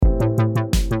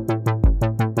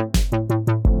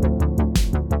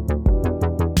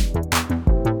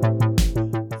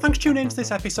tuning into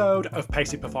this episode of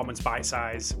Pacey Performance Bite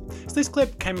Size. So this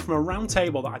clip came from a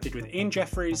roundtable that I did with Ian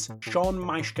Jeffries, Sean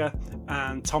Maischke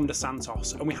and Tom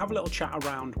DeSantos, and we have a little chat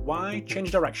around why change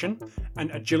of direction and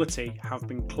agility have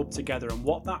been clubbed together and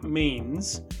what that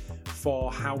means for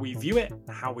how we view it,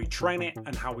 how we train it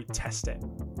and how we test it.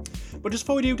 But just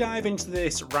before we do dive into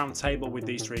this roundtable with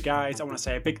these three guys, I want to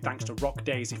say a big thanks to Rock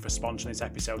Daisy for sponsoring this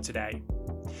episode today.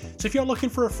 So if you're looking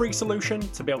for a free solution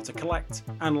to be able to collect,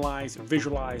 analyse,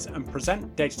 visualise and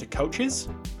present data to coaches,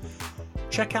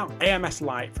 check out AMS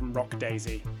Lite from Rock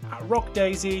Daisy at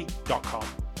rockdaisy.com.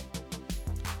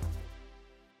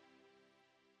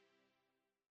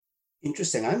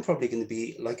 Interesting. I'm probably going to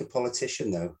be like a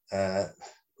politician now,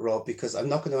 Rob, because I'm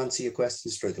not going to answer your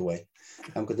question straight away.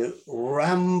 I'm going to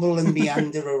ramble and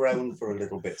meander around for a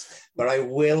little bit, but I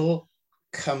will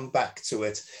come back to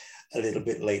it a little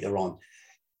bit later on.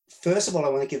 First of all, I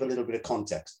want to give a little bit of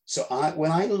context. So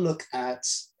when I look at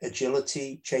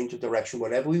agility, change of direction,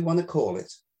 whatever we want to call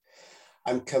it,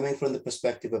 I'm coming from the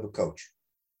perspective of a coach.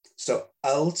 So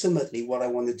ultimately, what I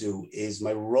want to do is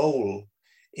my role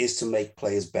is to make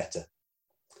players better.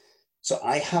 So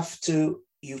I have to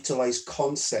utilize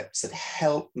concepts that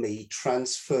help me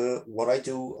transfer what I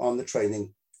do on the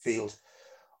training field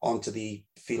onto the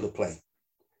field of play.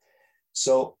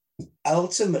 So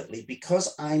ultimately,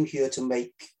 because I'm here to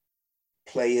make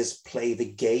players play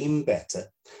the game better,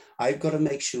 I've got to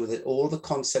make sure that all the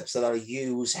concepts that I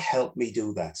use help me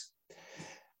do that.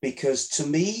 Because to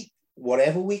me,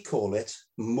 whatever we call it,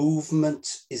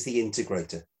 movement is the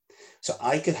integrator. So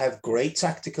I could have great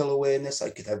tactical awareness,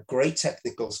 I could have great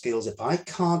technical skills. If I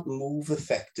can't move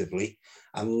effectively,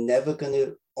 I'm never going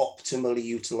to optimally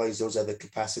utilize those other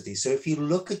capacities. So if you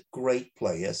look at great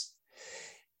players,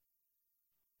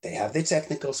 they have their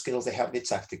technical skills, they have their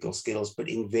tactical skills, but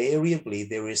invariably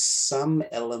there is some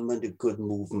element of good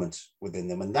movement within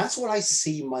them. And that's what I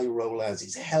see my role as,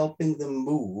 is helping them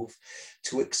move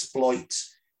to exploit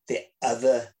their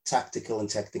other tactical and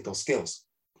technical skills.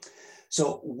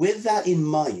 So with that in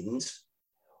mind,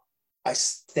 I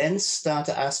then start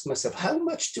to ask myself, how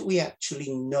much do we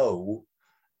actually know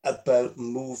about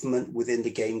movement within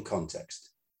the game context?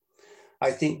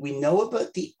 I think we know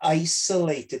about the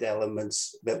isolated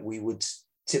elements that we would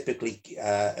typically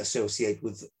associate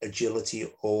with agility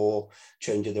or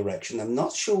change of direction. I'm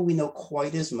not sure we know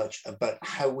quite as much about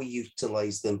how we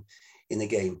utilize them in the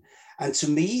game. And to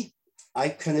me, I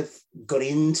kind of got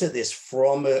into this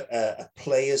from a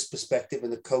player's perspective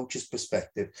and a coach's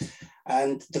perspective.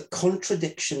 And the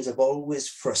contradictions have always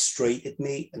frustrated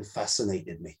me and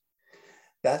fascinated me.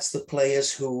 That's the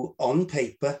players who, on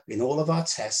paper, in all of our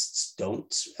tests,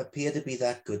 don't appear to be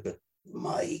that good, but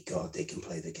my God, they can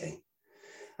play the game.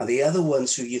 And the other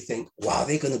ones who you think, wow,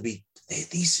 they're going to be,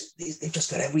 they've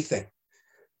just got everything.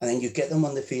 And then you get them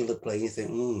on the field of play and you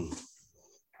think,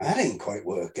 that ain't quite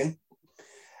working.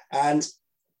 And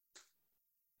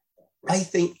I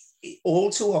think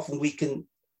all too often we can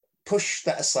push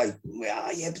that aside.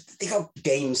 Yeah, but they got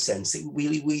game sense.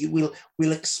 We'll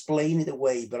explain it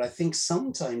away. But I think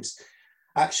sometimes,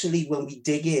 actually, when we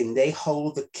dig in, they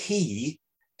hold the key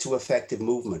to effective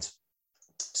movement.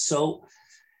 So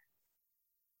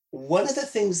one of the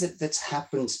things that's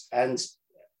happened, and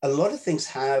a lot of things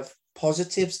have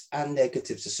positives and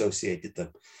negatives associated with them.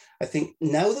 I think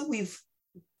now that we've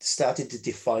started to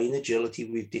define agility,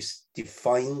 we've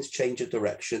defined change of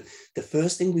direction, the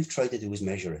first thing we've tried to do is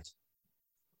measure it.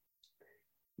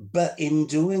 But in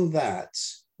doing that,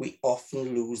 we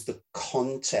often lose the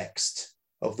context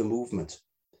of the movement.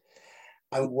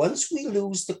 And once we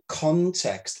lose the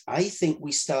context, I think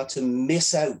we start to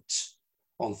miss out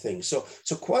on things. So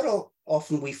quite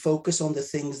often we focus on the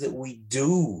things that we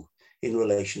do in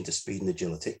relation to speed and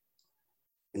agility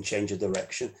and change of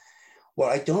direction.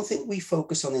 What I don't think we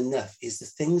focus on enough is the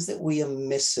things that we are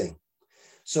missing.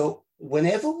 So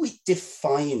whenever we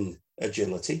define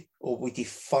agility or we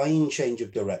define change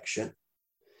of direction,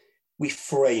 we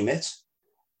frame it.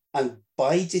 And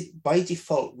by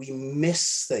default, we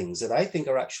miss things that I think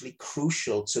are actually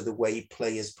crucial to the way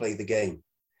players play the game.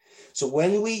 So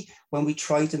when we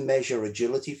try to measure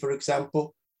agility, for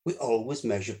example, we always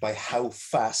measure by how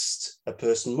fast a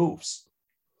person moves.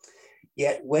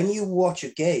 Yet when you watch a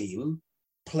game,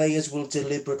 players will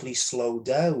deliberately slow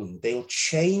down. They'll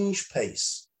change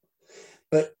pace.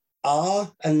 But our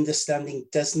understanding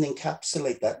doesn't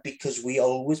encapsulate that because we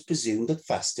always presume that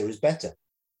faster is better.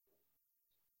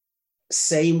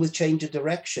 Same with change of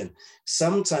direction.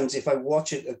 Sometimes if I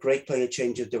watch a great player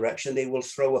change of direction, they will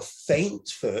throw a feint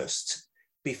first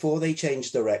before they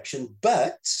change direction,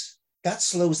 but that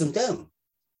slows them down.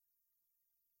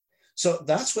 So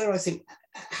that's where I think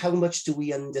how much do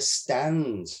we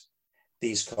understand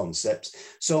these concepts?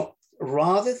 So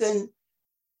rather than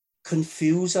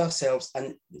confuse ourselves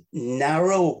and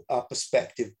narrow our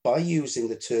perspective by using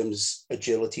the terms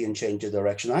agility and change of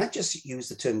direction, I just use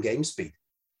the term game speed,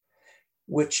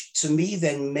 which to me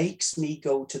then makes me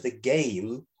go to the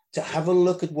game to have a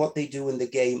look at what they do in the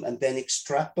game and then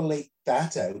extrapolate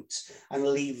that out and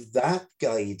leave that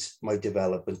guide my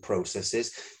development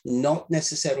processes, not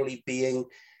necessarily being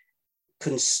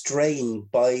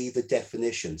constrained by the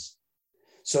definitions.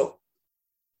 So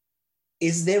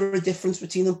is there a difference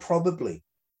between them? Probably.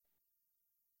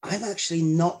 I'm actually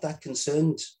not that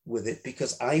concerned with it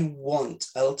because I want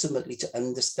ultimately to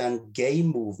understand game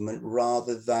movement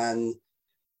rather than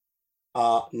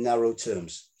narrow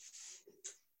terms.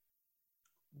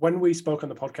 When we spoke on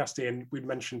the podcast, Ian, we'd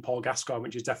mentioned Paul Gascoigne,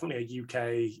 which is definitely a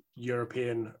UK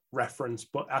European reference.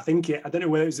 But I don't know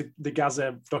whether it was the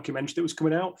Gaza documentary that was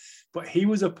coming out, but he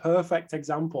was a perfect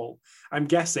example. I'm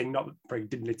guessing, not probably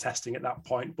didn't need testing at that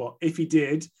point, but if he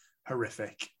did,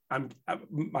 horrific. I'm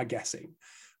my guessing.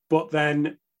 But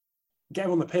then get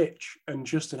him on the pitch and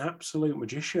just an absolute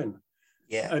magician.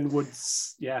 Yeah. And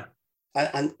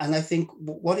And I think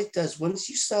what it does, once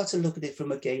you start to look at it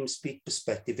from a game speed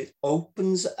perspective, it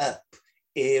opens up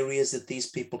areas that these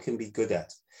people can be good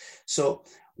at. So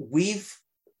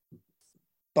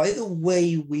by the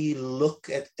way we look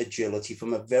at agility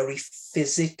from a very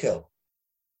physical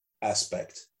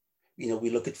aspect, we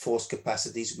look at force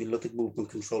capacities, we look at movement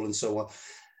control and so on.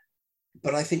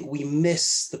 But I think we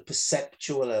miss the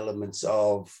perceptual elements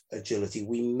of agility.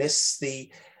 We miss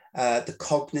the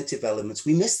cognitive elements.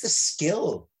 We miss the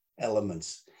skill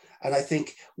elements. And I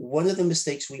think one of the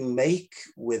mistakes we make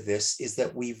with this is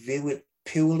that we view it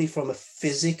purely from a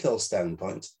physical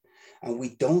standpoint, and we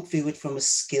don't view it from a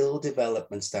skill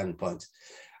development standpoint.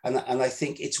 And I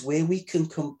think it's where we can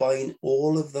combine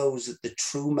all of those that the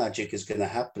true magic is going to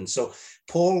happen. So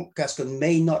Paul Gascoigne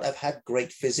may not have had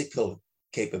great physical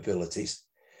capabilities,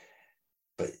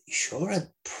 but he sure had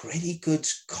pretty good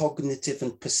cognitive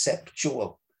and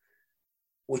perceptual,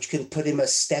 which can put him a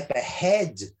step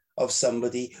ahead of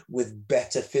somebody with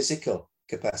better physical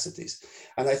capacities.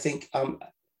 And I think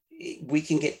we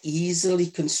can get easily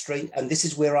constrained, and this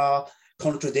is where our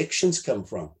contradictions come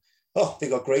from. Oh, they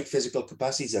got great physical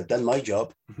capacities, I've done my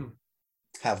job. Mm-hmm.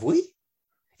 Have we?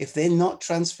 If they're not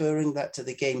transferring that to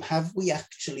the game, have we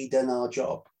actually done our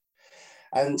job?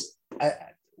 And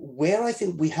where I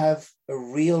think we have a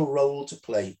real role to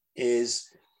play is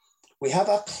we have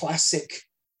our classic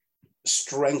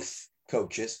strength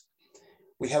coaches,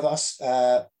 we have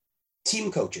our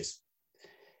team coaches,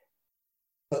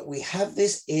 but we have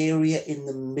this area in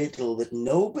the middle that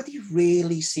nobody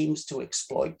really seems to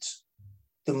exploit,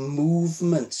 the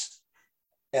movement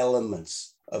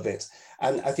elements of it.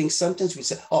 And I think sometimes we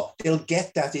say, oh, they'll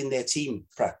get that in their team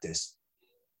practice.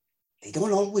 They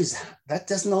don't always, that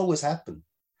doesn't always happen.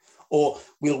 Or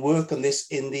we'll work on this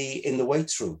in the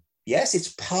weights room. Yes,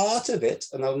 it's part of it,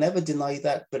 and I'll never deny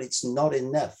that, but it's not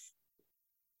enough.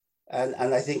 And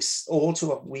I think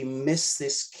also we miss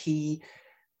this key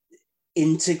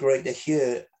integrator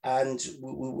here, and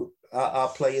our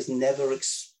players never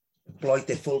exploit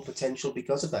their full potential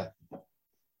because of that.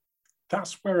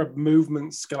 That's where a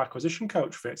movement skill acquisition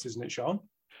coach fits, isn't it, Sean?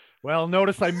 Well,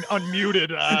 notice I'm unmuted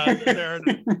there.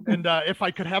 And if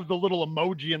I could have the little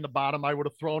emoji in the bottom, I would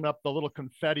have thrown up the little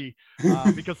confetti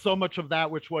because so much of that,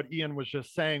 which what Ian was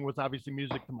just saying, was obviously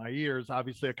music to my ears.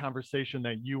 Obviously, a conversation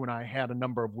that you and I had a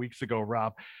number of weeks ago,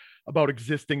 Rob, about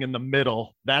existing in the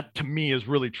middle. That to me is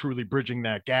really truly bridging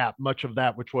that gap. Much of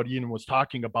that, which what Ian was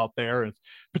talking about there, is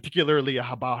particularly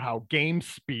about how game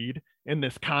speed in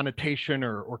this connotation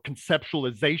or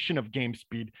conceptualization of game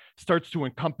speed starts to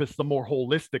encompass the more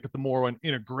holistic, the more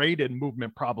integrated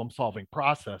movement problem solving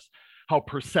process, how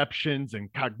perceptions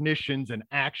and cognitions and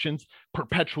actions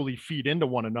perpetually feed into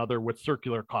one another with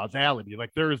circular causality.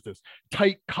 Like there is this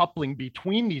tight coupling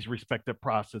between these respective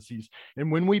processes.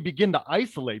 And when we begin to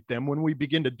isolate them, when we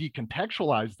begin to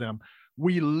decontextualize them,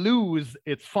 we lose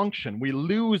its function, we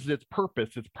lose its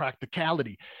purpose, its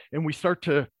practicality, and we start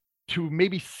to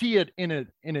maybe see it in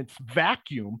its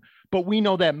vacuum. But we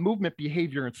know that movement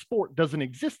behavior in sport doesn't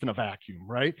exist in a vacuum,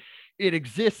 right? It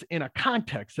exists in a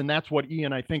context. And that's what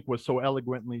Ian, I think, was so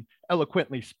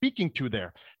eloquently speaking to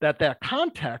there, that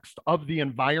context of the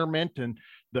environment and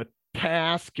the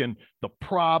task and the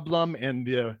problem and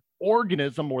the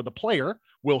organism or the player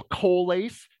will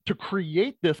coalesce to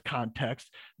create this context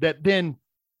that then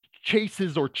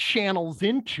chases or channels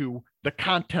into the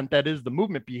content that is the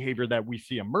movement behavior that we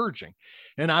see emerging.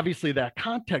 And obviously that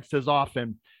context is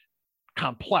often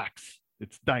complex.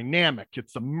 it's dynamic,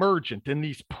 it's emergent, and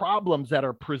these problems that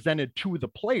are presented to the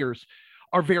players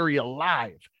are very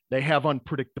alive. They have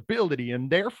unpredictability, and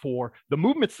therefore the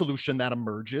movement solution that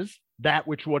emerges, that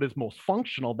which what is most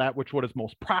functional, that which what is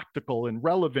most practical and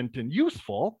relevant and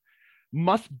useful,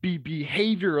 must be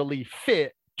behaviorally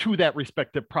fit to that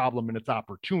respective problem and its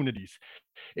opportunities.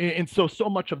 And so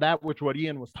much of that, which what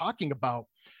Ian was talking about,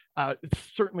 it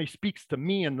certainly speaks to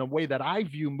me in the way that I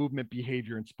view movement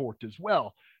behavior in sport as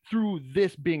well, through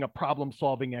this being a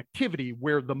problem-solving activity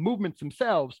where the movements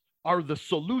themselves are the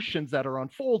solutions that are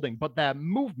unfolding, but that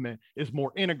movement is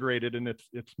more integrated, and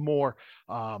it's more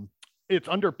it's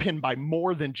underpinned by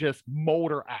more than just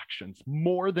motor actions,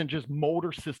 more than just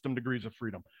motor system degrees of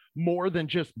freedom, more than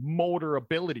just motor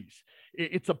abilities.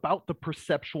 It's about the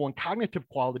perceptual and cognitive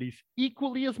qualities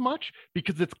equally as much,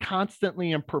 because it's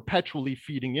constantly and perpetually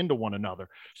feeding into one another.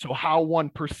 So how one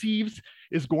perceives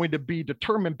is going to be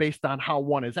determined based on how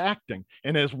one is acting.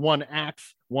 And as one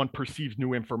acts, one perceives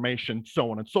new information,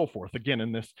 so on and so forth. Again,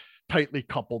 in this tightly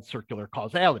coupled circular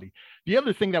causality. The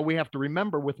other thing that we have to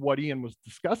remember with what Ian was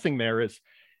discussing there is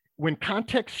when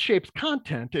context shapes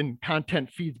content and content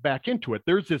feeds back into it,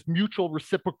 there's this mutual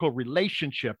reciprocal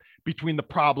relationship between the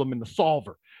problem and the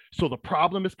solver. So the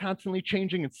problem is constantly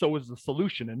changing, and so is the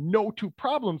solution. And no two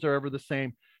problems are ever the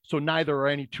same, so neither are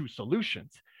any two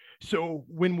solutions. So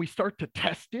when we start to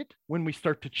test it, when we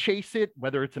start to chase it,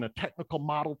 whether it's in a technical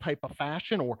model type of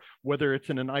fashion or whether it's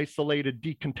in an isolated,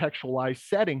 decontextualized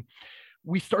setting,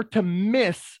 we start to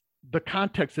miss the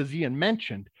context, as Ian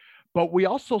mentioned, but we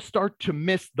also start to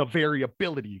miss the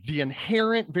variability, the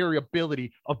inherent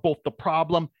variability of both the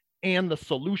problem and the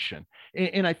solution.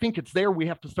 And I think it's there we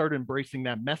have to start embracing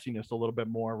that messiness a little bit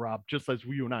more, Rob, just as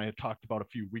you and I had talked about a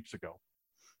few weeks ago.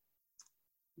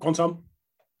 Go on, Tom.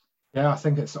 Yeah, I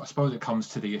suppose it comes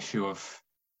to the issue of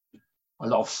a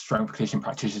lot of strength and conditioning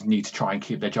practitioners need to try and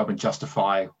keep their job and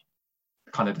justify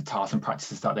kind of the tasks and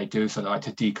practices that they do. So they like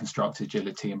to deconstruct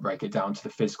agility and break it down to the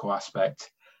physical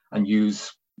aspect and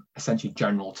use essentially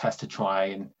general tests to try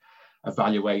and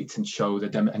evaluate and show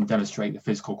and demonstrate the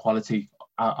physical quality,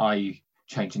 i.e.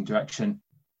 change in direction.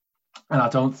 And I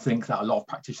don't think that a lot of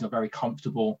practitioners are very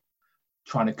comfortable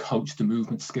trying to coach the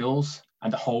movement skills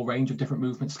and the whole range of different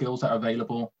movement skills that are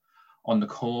available on the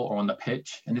court or on the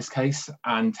pitch in this case,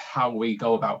 and how we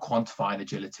go about quantifying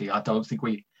agility. I don't think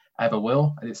we ever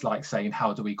will. And it's like saying,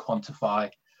 how do we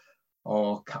quantify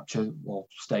or capture or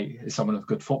state is someone a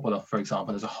good footballer, for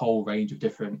example? There's a whole range of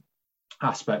different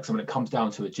aspects. And when it comes down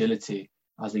to agility,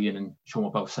 as Ian and Sean were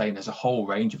both saying, there's a whole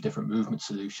range of different movement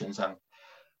solutions. And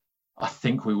I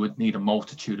think we would need a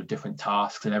multitude of different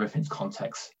tasks, and everything's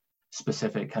context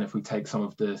specific. And if we take some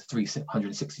of the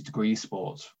 360-degree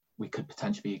sports, we could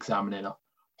potentially be examining a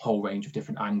whole range of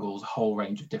different angles, a whole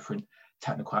range of different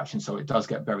technical actions. So it does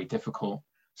get very difficult.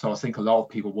 So I think a lot of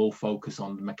people will focus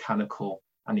on the mechanical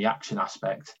and the action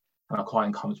aspect, and are quite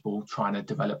uncomfortable trying to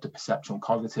develop the perceptual and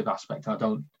cognitive aspect. And I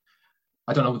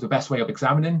don't know the best way of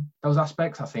examining those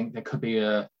aspects. I think there could be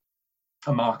a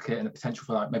market and a potential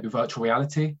for like maybe virtual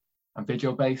reality and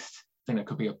video based. I think there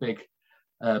could be a big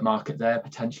market there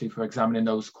potentially for examining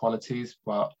those qualities.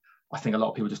 But I think a lot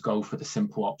of people just go for the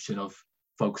simple option of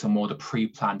focus on more the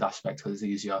pre-planned aspect because it's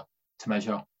easier to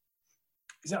measure.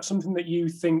 Is that something that you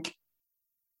think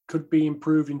could be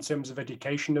improved in terms of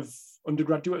education of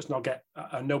undergraduates? And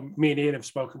I know me and Ian have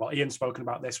spoken, well, Ian's spoken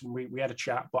about this when we had a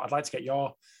chat, but I'd like to get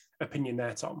your opinion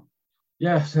there, Tom.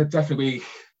 Yeah, so definitely,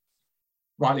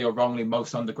 rightly or wrongly,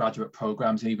 most undergraduate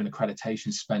programs and even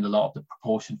accreditation spend a lot of the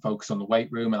proportion focus on the weight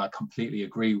room. And I completely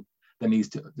agree.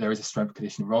 There is a strength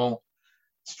conditioning role.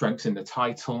 Strength's in the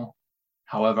title.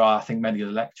 However, I think many of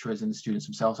the lecturers and the students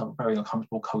themselves are very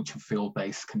uncomfortable coaching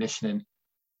field-based conditioning.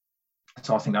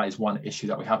 So I think that is one issue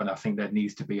that we have, and I think there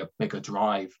needs to be a bigger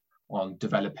drive on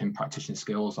developing practitioner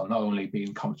skills, on not only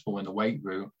being comfortable in the weight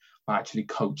room, but actually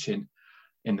coaching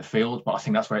in the field. But I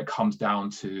think that's where it comes down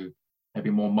to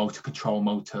maybe more motor control,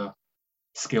 motor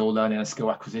skill learning and skill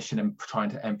acquisition, and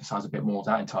trying to emphasize a bit more of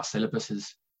that into our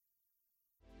syllabuses.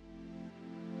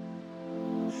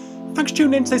 Thanks for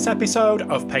tuning into this episode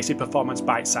of Pacey Performance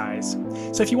Bite Size.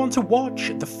 So if you want to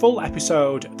watch the full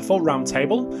episode, the full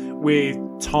roundtable with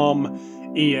Tom,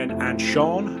 Ian and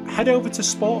Sean, head over to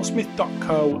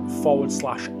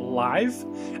sportsmith.co/live,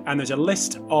 and there's a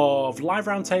list of live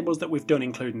roundtables that we've done,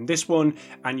 including this one,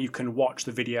 and you can watch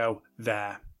the video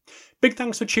there. Big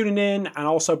thanks for tuning in, and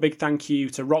also big thank you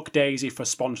to Rock Daisy for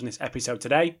sponsoring this episode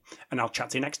today, and I'll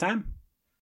chat to you next time.